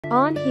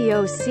Ahn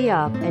Hyo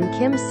Seop and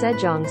Kim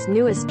Sejeong's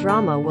newest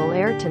drama will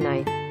air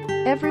tonight.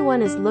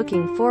 Everyone is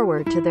looking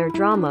forward to their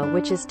drama,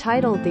 which is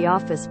titled The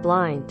Office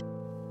Blind.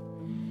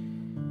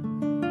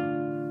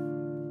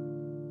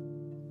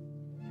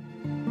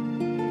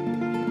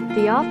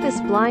 The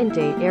Office Blind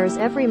Date airs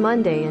every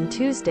Monday and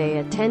Tuesday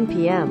at 10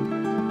 p.m.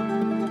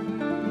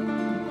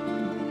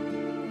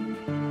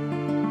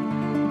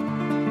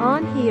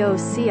 Ahn Hyo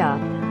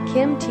Seop,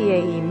 Kim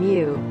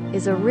Tae-mu,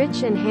 is a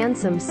rich and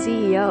handsome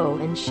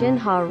CEO, and Shin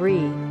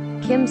Ha-ri,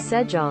 Kim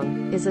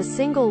Sejeong, is a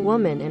single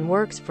woman and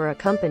works for a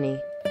company.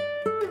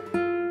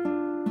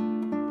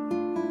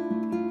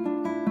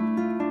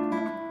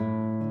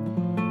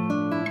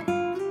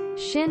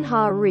 Shin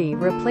Ha-ri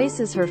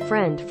replaces her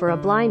friend for a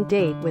blind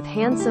date with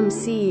handsome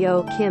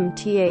CEO Kim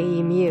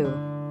Tae-mu.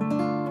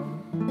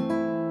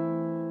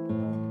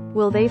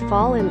 Will they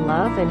fall in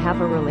love and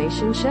have a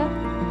relationship?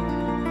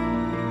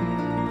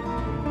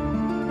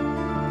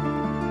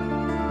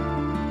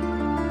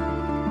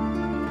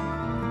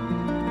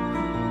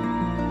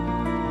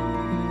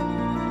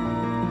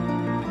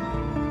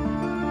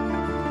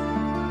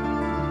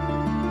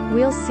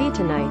 We'll see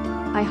tonight.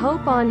 I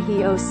hope Ahn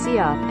Hyo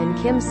Seop and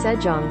Kim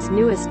Sejeong's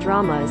newest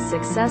drama is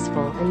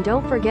successful, and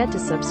don't forget to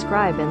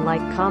subscribe and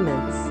like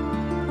comments.